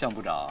个向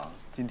部长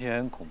今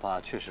天恐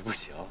怕确实不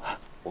行，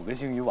我跟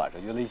星宇晚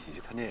上约了一起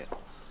去看电影。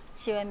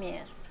齐维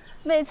民，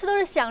每次都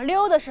是想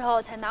溜的时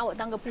候才拿我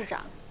当个部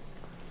长。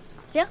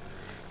行，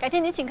改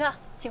天你请客，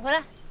请回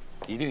来。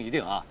一定一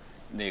定啊！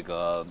那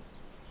个，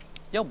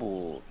要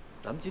不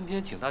咱们今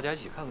天请大家一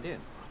起看个电影？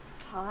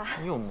好啊。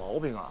你有毛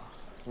病啊！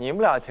你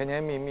们俩甜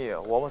甜蜜蜜，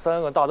我们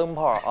3个大灯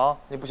泡啊！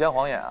你不嫌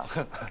晃眼啊？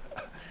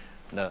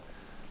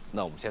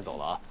那我们先走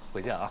了啊，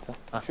回见啊！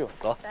去吧，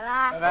走。拜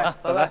啦，拜拜，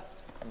拜拜。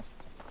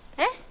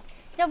哎，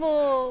要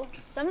不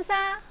咱们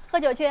仨喝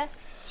酒去？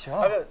行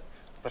啊。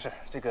不是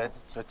这个，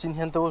今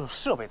天都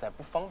设备在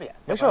不方便，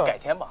没事，改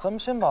天吧。咱们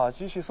先把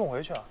机器送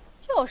回去啊。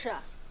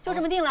就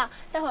这么定了。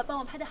待会儿帮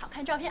我拍的好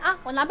看照片啊！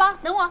我拿包，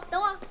等我。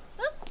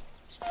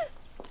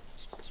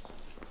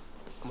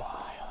妈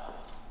呀！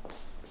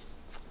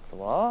怎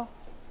么了？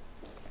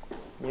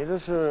你这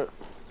是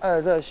爱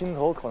在心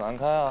头口难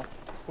开啊？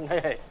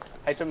嘿，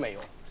还真没有。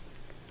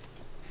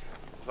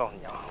我告诉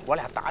你啊，我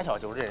俩打小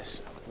就认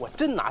识，我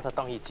真拿她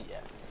当一姐。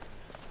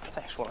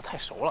再说了，太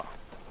熟了，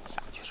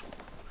下不去手。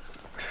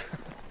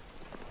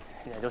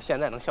也就现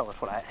在能笑得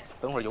出来，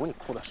等会儿有你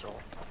哭的时候。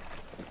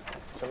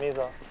什么意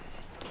思啊？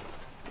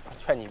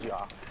劝你一句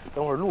啊，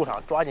等会儿路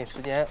上抓紧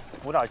时间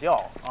补点觉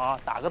啊，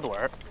打个盹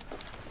儿。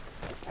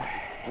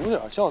补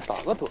点觉，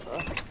打个盹儿，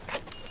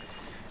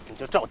你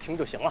就照听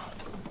就行了。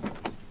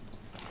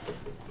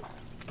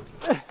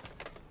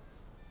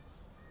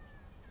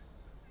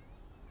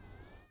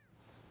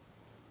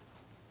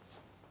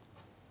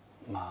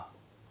妈，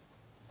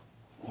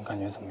你感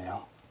觉怎么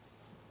样？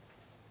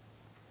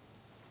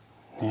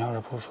你要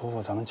是不舒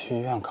服，咱们去医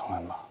院看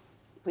看吧。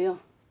不用，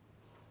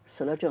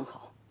死了正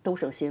好，都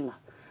省心了，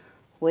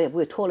我也不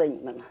会拖累你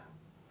们了。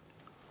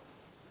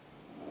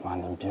妈，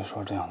你别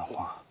说这样的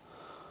话，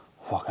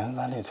我跟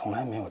三丽从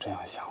来没有这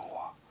样想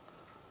过。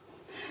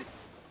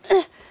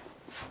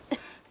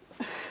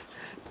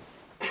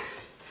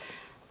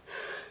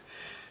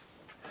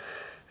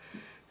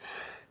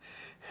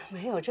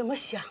没有这么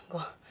想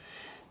过。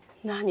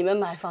那你们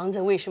买房子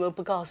为什么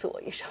不告诉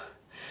我一声？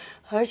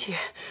而且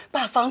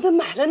把房子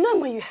买了那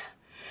么远，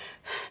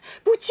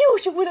不就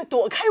是为了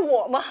躲开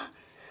我吗？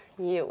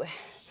你以为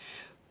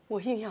我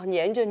硬要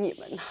黏着你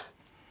们呢？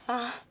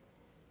啊？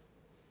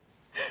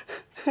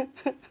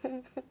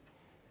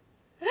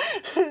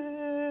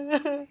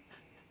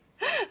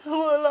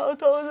我老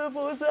头子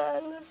不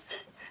在了，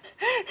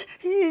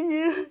已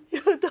经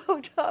要到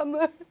闸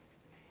门，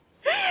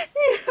你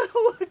让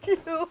我指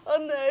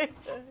望哪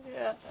个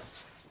呀？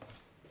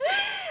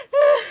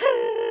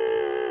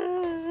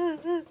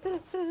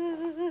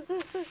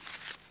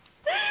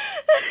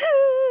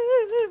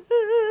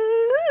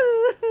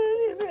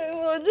你陪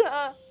我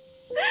唱，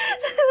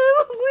我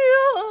不要。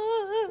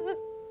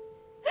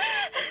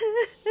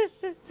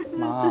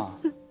妈，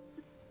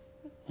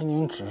一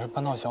宁只是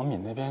搬到小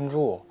敏那边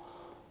住，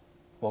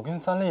我跟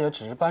三丽也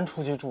只是搬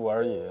出去住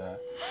而已，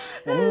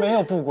我们没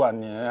有不管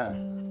您。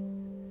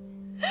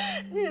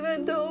你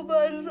们都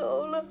搬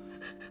走了，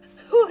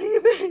我一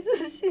辈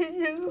子辛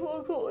辛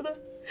苦苦的，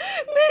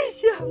没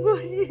享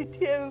过一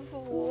天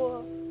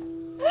福。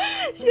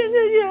现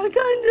在眼看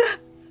着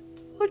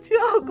我就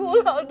要孤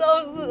老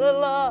到死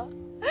了，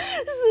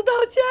死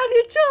到家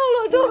里皱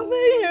了都没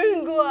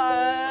人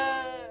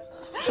管。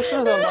不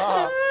是的，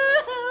妈，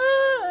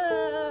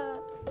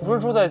不是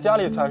住在家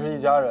里才是一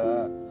家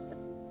人。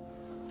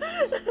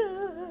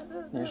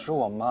你是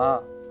我妈，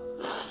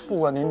不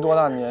管您多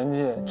大年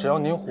纪，只要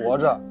您活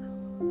着，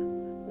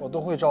我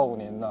都会照顾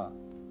您的。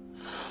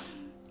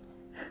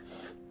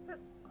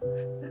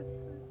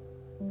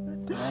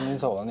等到你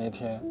走的那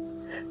天，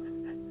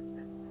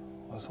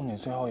我送你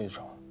最后一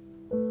程。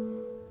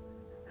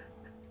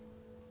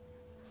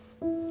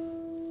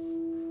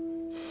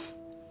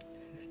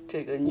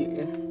这个女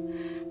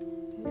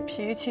人，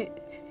脾气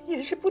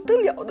也是不得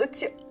了的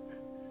犟。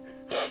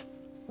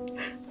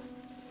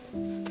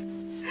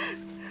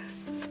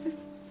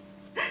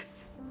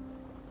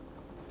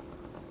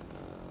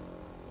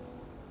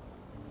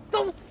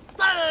走四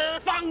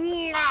方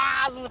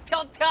啊，路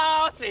迢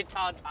迢水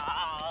长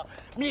长，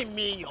密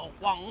密又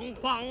晃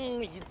晃，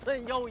一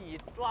村又一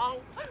庄。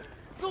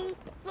走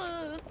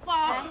四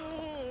方，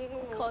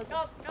口子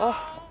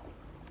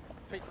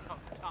水长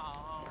长。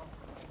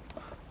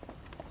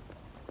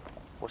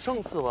我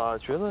上次吧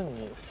觉得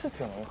你是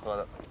挺能喝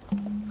的，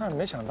但是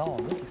没想到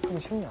你比宋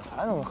清远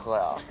还能喝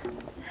呀。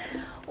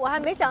我还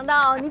没想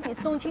到你比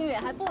宋清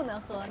远还不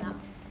能喝呢。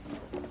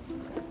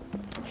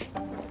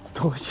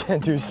多谢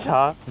女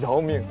侠饶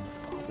命，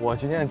我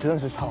今天真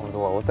是差不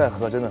多，我再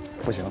喝真的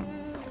不行。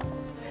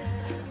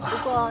不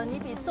过你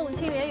比宋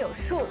清远有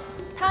数，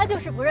他就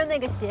是不认那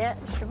个邪，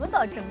什么都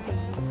要争第一。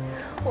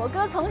我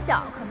哥从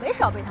小可没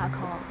少被他坑。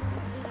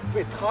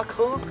被他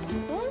坑？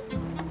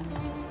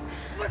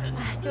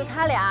哎，就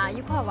他俩一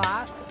块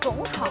玩，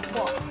总闯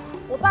祸。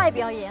我爸也比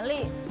较严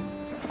厉，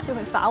就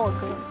会罚我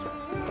哥。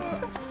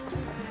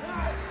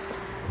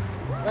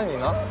那你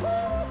呢？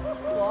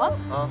我？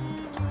啊？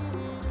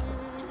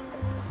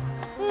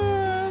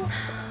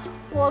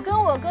我跟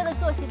我哥的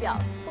作息表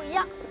不一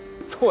样。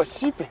作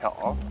息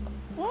表？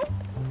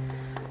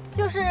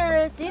就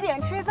是几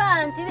点吃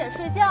饭，几点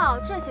睡觉，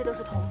这些都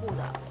是同步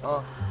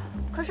的。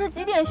可是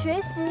几点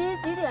学习，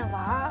几点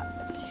玩，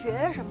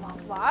学什么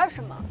玩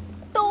什么，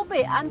都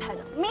被安排的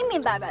明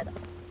明白白的。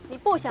你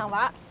不想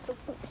玩都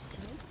不行。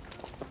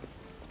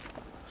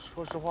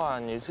说实话，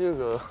你这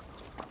个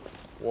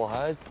我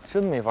还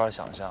真没法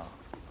想象，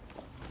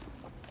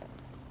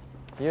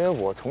因为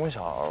我从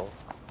小，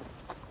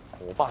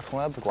我爸从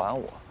来不管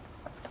我，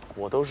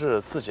我都是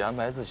自己安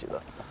排自己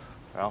的，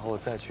然后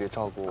再去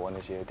照顾我那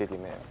些弟弟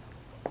妹妹。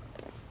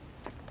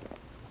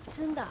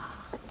真的啊？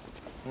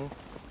嗯。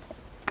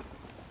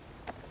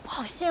我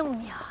好羡慕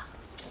你啊！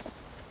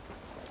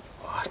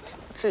啊，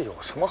这有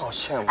什么好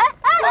羡慕？哎，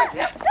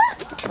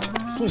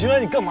宋清安，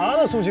你干嘛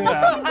呢？宋清安，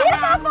老宋，你别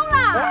发疯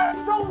了！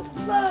走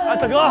死！哎，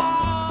大哥，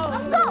老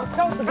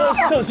宋，大哥，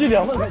社息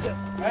2份块钱。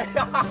哎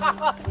呀，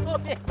兄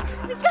弟，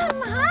你干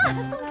嘛？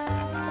宋清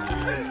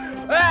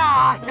安，哎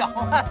呀，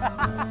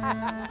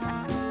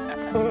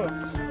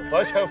我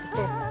还想疯。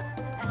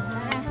哎，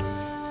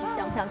你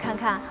想不想看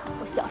看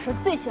我小时候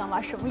最喜欢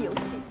玩什么游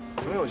戏？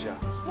什么游戏啊？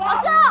老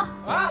宋，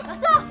老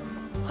宋，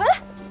回来，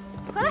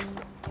回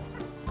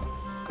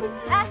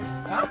来！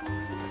哎，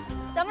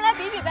咱们来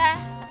比比呗，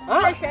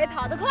看谁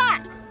跑得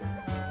快。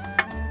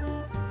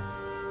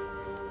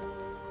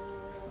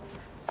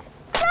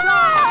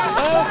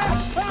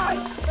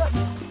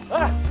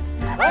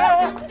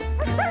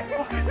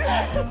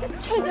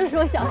这就是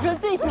我小时候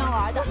最喜欢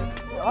玩的。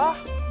啊！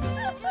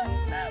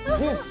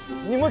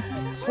你们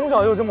从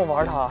小就这么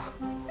玩它？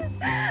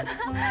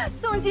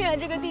宋清远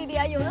这个弟弟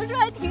啊，有的时候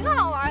还挺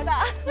好玩的。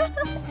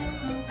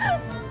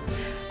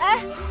哎，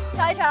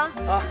乔一成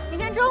啊，明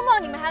天周末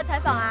你们还要采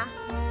访啊？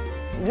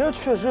你这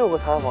确实有个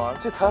采访，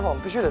这采访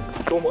必须得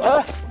周末。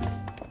哎，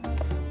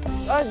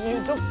哎，你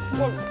这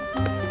我，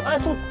哎，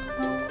宋。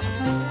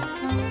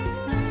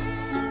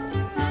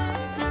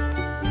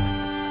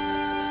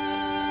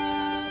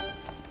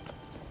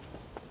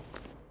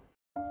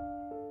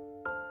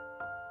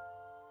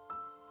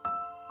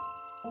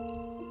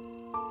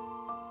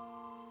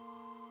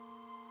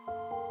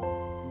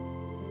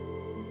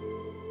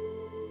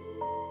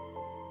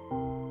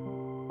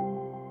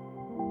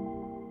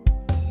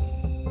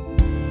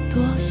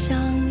多想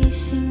一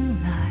醒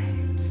来，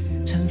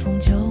晨风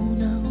就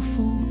能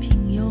抚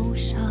平忧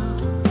伤；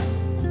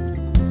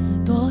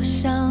多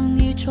想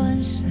一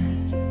转身，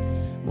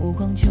目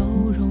光就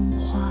融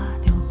化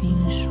掉冰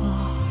霜；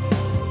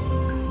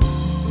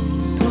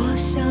多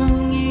想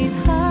一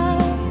抬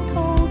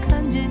头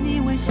看见你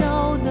微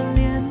笑的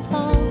脸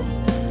庞；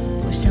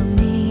多想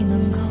你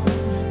能够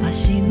把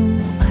喜怒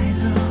哀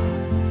乐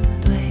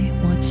对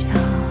我讲；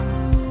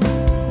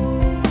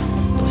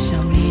多想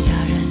一家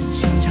人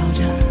心朝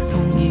着同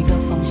一个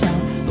方向，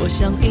多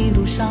想一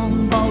路上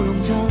包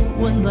容着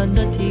温暖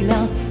的体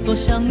谅，多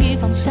想一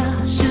放下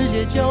世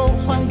界就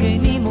还给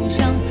你梦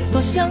想，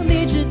多想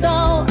你知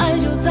道爱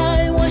就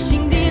在我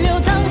心底流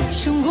淌。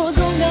生活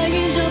总该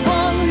迎着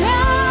光亮，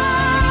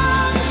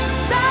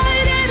再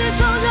跌跌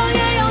撞撞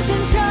也要坚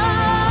强，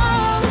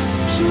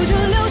数着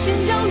流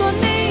星降落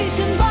你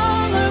肩膀，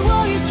而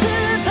我一直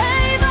陪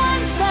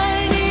伴在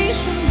你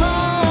身旁。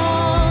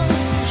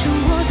生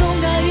活总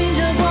该迎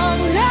着光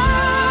亮，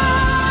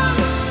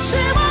失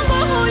望过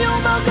后拥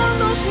抱更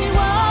多希望，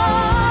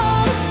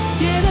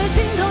夜的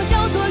尽头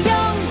叫做阳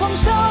光，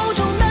手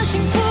中的幸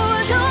福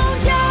终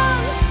将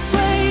会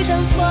绽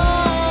放。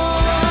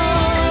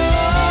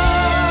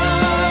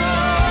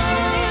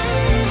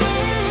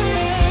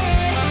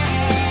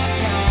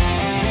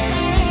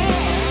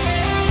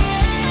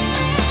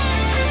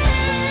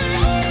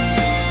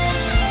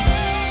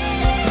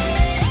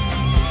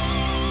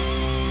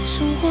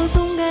生活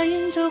总该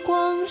迎着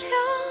光亮，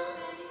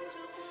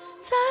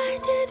再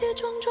跌跌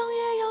撞撞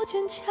也要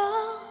坚强，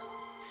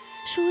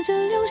数着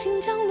流星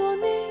降落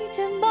你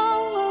肩膀，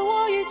而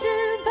我一直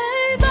陪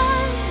伴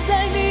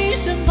在你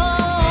身旁。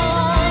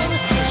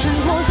生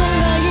活总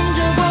该迎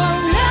着光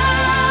亮，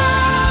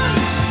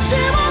失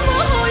望过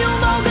后拥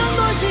抱更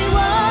多希望，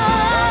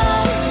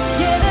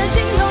夜的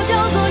尽头叫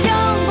做阳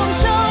光，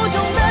手中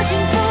的幸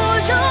福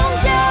终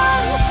将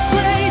会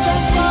绽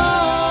放。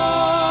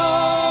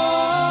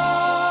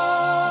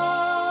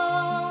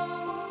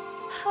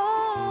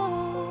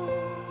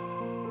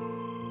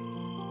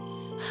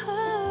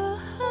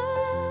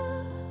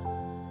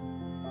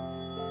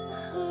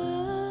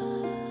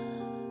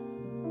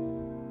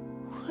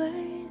会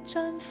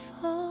绽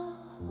放。